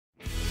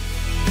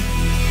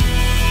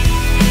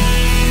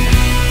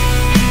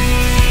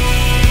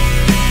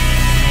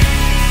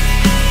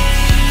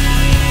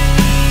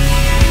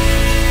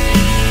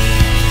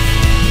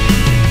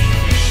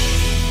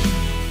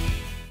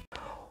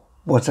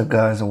What's up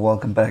guys, and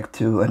welcome back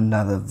to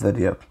another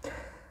video.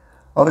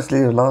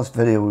 Obviously the last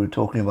video we were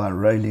talking about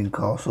Raelene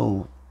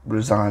Castle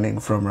resigning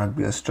from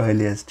Rugby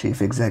Australia as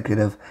chief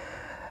executive,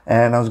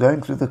 and I was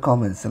going through the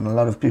comments and a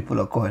lot of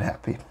people are quite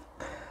happy.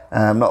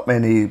 Not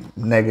many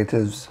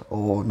negatives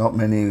or not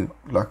many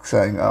like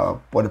saying,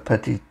 oh, what a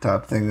pity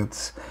type thing.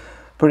 It's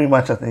pretty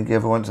much, I think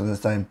everyone's on the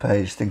same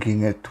page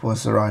thinking it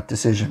was the right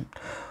decision.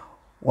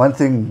 One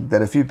thing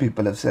that a few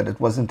people have said, it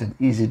wasn't an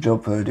easy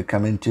job for her to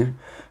come into.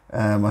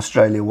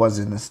 Australia was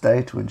in a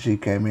state when she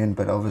came in,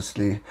 but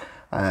obviously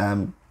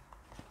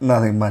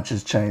nothing much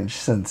has changed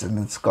since, and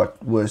it's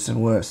got worse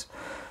and worse.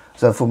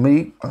 So for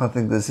me, I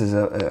think this is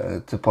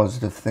a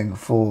positive thing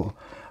for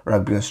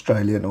Rugby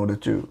Australia in order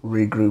to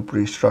regroup,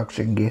 restructure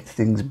and get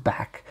things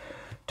back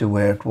to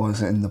where it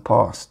was in the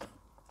past.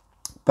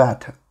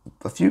 But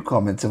a few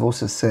comments have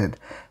also said,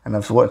 and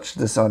I've watched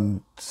this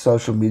on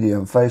social media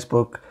on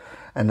Facebook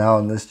and now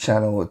on this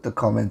channel with the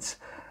comments,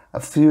 a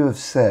few have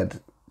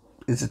said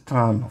it's a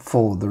time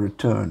for the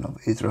return of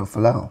Israel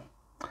Folau.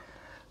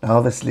 Now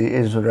obviously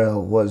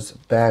Israel was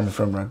banned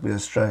from Rugby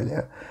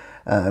Australia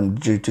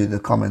due to the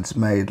comments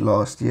made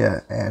last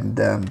year, and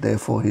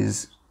therefore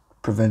his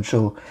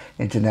provincial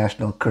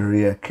international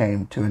career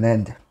came to an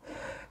end.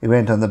 He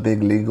went on the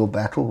big legal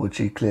battle, which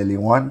he clearly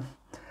won,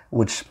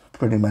 which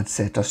pretty much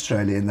set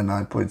Australia in the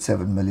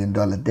 $9.7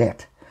 million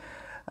debt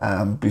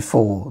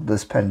before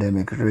this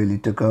pandemic really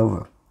took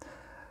over.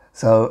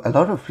 So a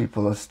lot of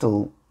people are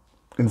still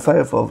in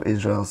favour of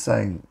Israel,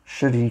 saying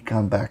should he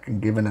come back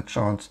and given a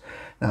chance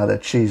now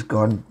that she's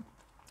gone.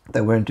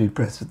 They weren't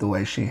impressed with the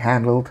way she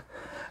handled,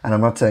 and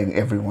I'm not saying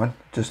everyone,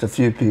 just a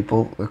few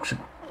people.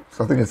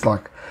 So I think it's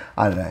like,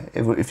 I don't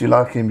know, if you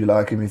like him, you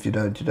like him, if you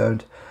don't, you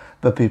don't.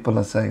 But people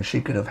are saying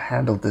she could have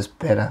handled this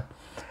better,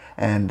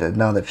 and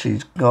now that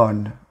she's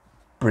gone,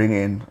 bring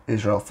in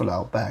Israel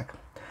Folau back.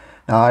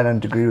 Now I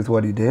don't agree with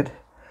what he did,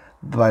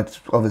 but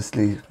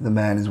obviously the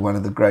man is one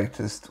of the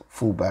greatest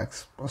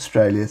fullbacks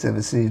Australia's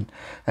ever seen,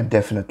 and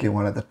definitely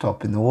one of the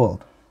top in the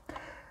world.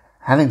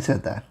 Having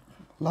said that,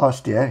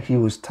 last year he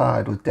was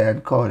tied with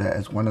Dan Carter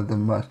as one of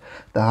the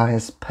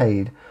highest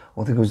paid,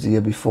 or I think it was the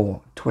year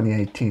before,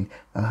 2018,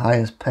 the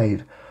highest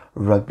paid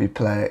rugby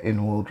player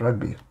in world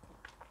rugby.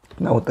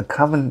 Now with the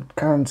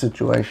current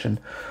situation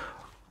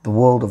the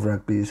world of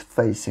rugby is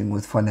facing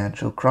with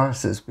financial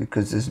crisis,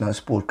 because there's no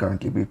sport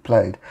currently being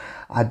played,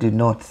 I do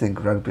not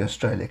think Rugby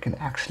Australia can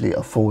actually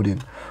afford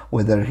him,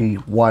 whether he,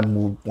 one,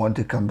 will want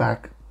to come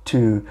back,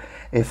 two,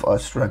 if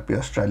Rugby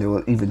Australia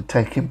will even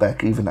take him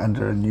back, even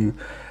under a new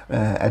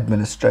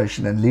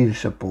administration and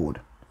leadership board.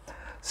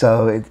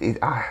 So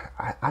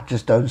I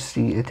just don't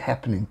see it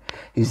happening.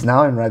 He's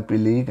now in Rugby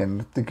League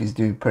and I think he's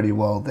doing pretty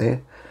well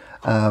there.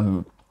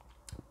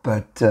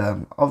 But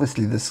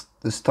obviously this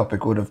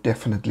topic would have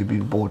definitely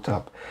been brought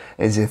up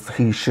as if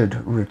he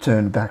should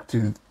return back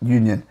to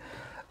Union.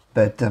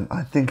 But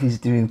I think he's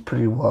doing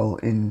pretty well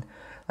in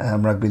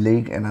Rugby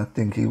League, and I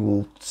think he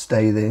will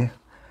stay there.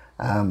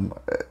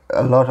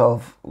 A lot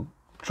of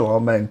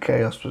drama and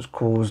chaos was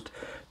caused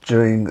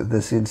during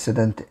this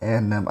incident,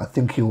 and I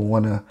think he will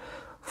want to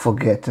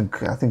forget, and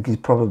I think he's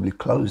probably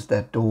closed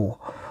that door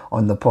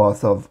on the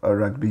path of a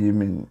rugby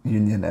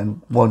union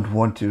and won't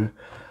want to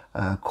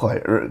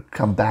quite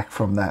come back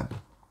from that.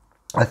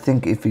 I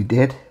think if he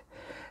did,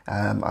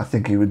 I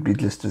think he would be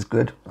just as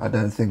good. I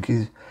don't think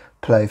his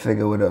play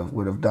figure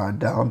would have died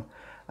down.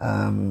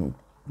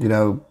 You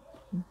know,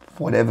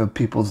 whatever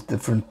people's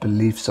different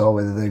beliefs are,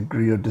 whether they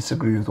agree or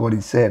disagree with what he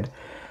said,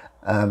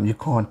 you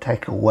can't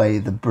take away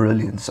the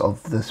brilliance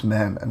of this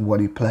man and what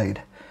he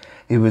played.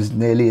 He was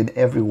nearly in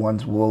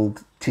everyone's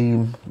world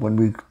team when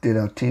we did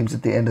our teams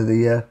at the end of the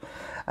year.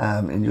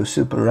 In your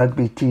Super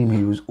Rugby team,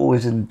 he was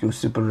always in your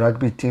Super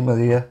Rugby team of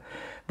the year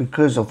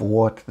because of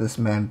what this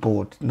man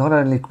brought. Not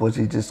only was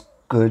he just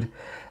good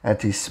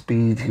at his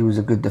speed, he was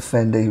a good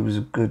defender, he was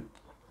a good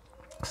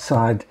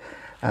side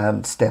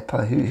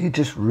stepper. He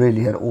just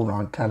really had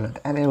all-round talent,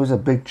 and he was a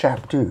big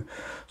chap too.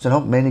 So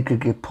not many could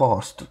get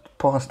past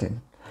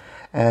him,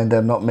 and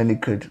not many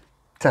could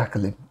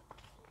tackle him,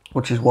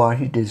 which is why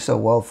he did so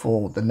well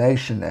for the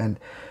nation. And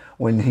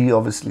when he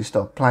obviously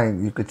stopped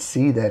playing, you could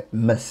see that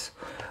miss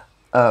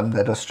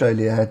that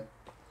Australia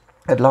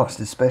had lost,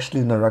 especially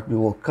in the Rugby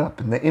World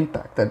Cup, and the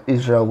impact that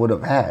Israel would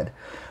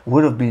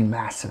have been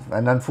massive.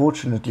 And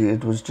unfortunately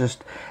it was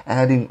just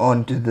adding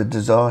on to the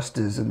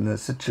disasters and the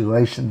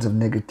situations of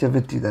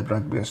negativity that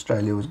Rugby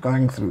Australia was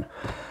going through.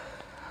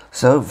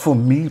 So for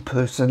me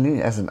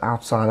personally, as an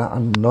outsider,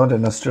 I'm not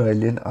an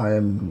Australian, I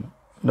am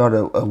not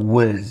a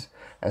whiz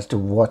as to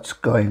what's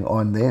going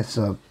on there.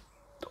 So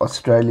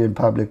Australian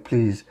public,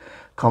 please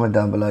comment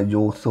down below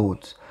your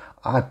thoughts.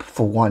 I,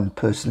 for one,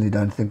 personally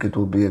don't think it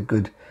will be a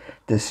good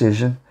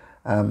decision.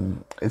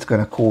 It's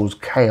going to cause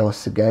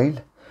chaos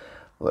again.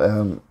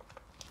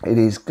 It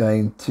is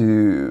going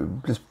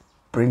to just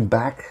bring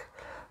back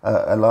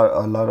a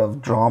lot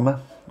of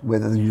drama,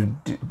 whether you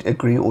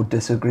agree or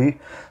disagree.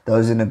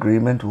 Those in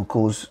agreement will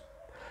cause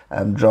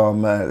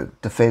drama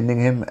defending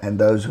him, and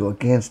those who are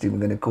against him are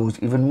going to cause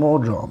even more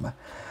drama.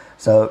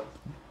 So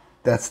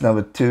that's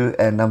number 2.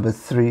 And number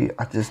 3,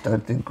 I just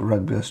don't think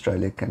Rugby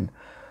Australia can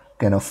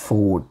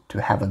afford to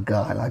have a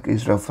guy like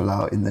Israel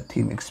Folau in the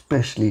team,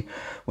 especially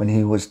when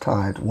he was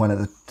tied one of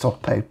the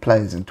top paid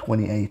players in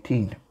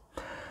 2018.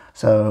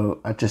 So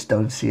I just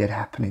don't see it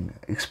happening,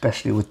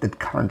 especially with the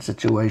current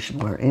situation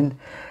we're in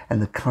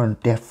and the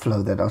current death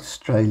flow that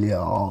Australia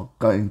are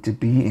going to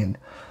be in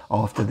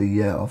after the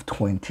year of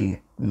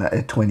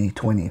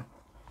 2020.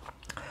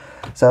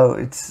 So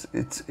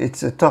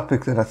it's a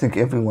topic that I think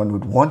everyone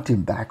would want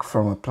him back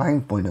from a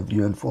playing point of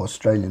view and for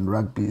Australian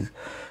rugby's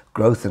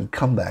growth and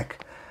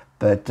comeback.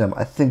 But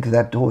I think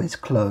that door is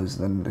closed,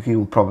 and he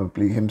will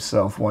probably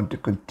himself want to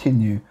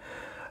continue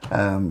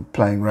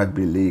playing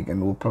rugby league,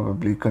 and will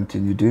probably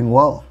continue doing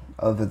well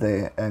over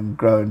there and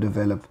grow and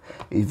develop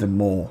even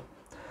more.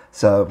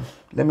 So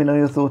let me know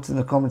your thoughts in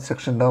the comment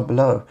section down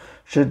below.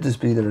 Should this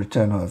be the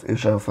return of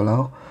Israel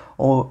Folau,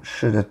 or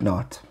should it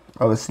not?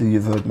 Obviously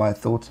you've heard my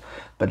thoughts,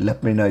 but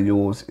let me know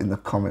yours in the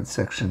comment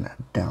section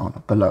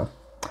down below.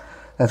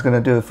 That's going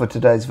to do it for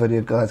today's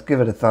video, guys. Give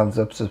it a thumbs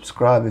up,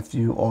 subscribe if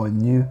you are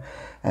new,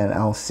 and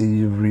I'll see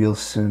you real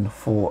soon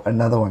for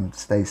another one.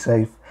 Stay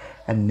safe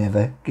and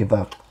never give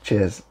up.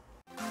 Cheers.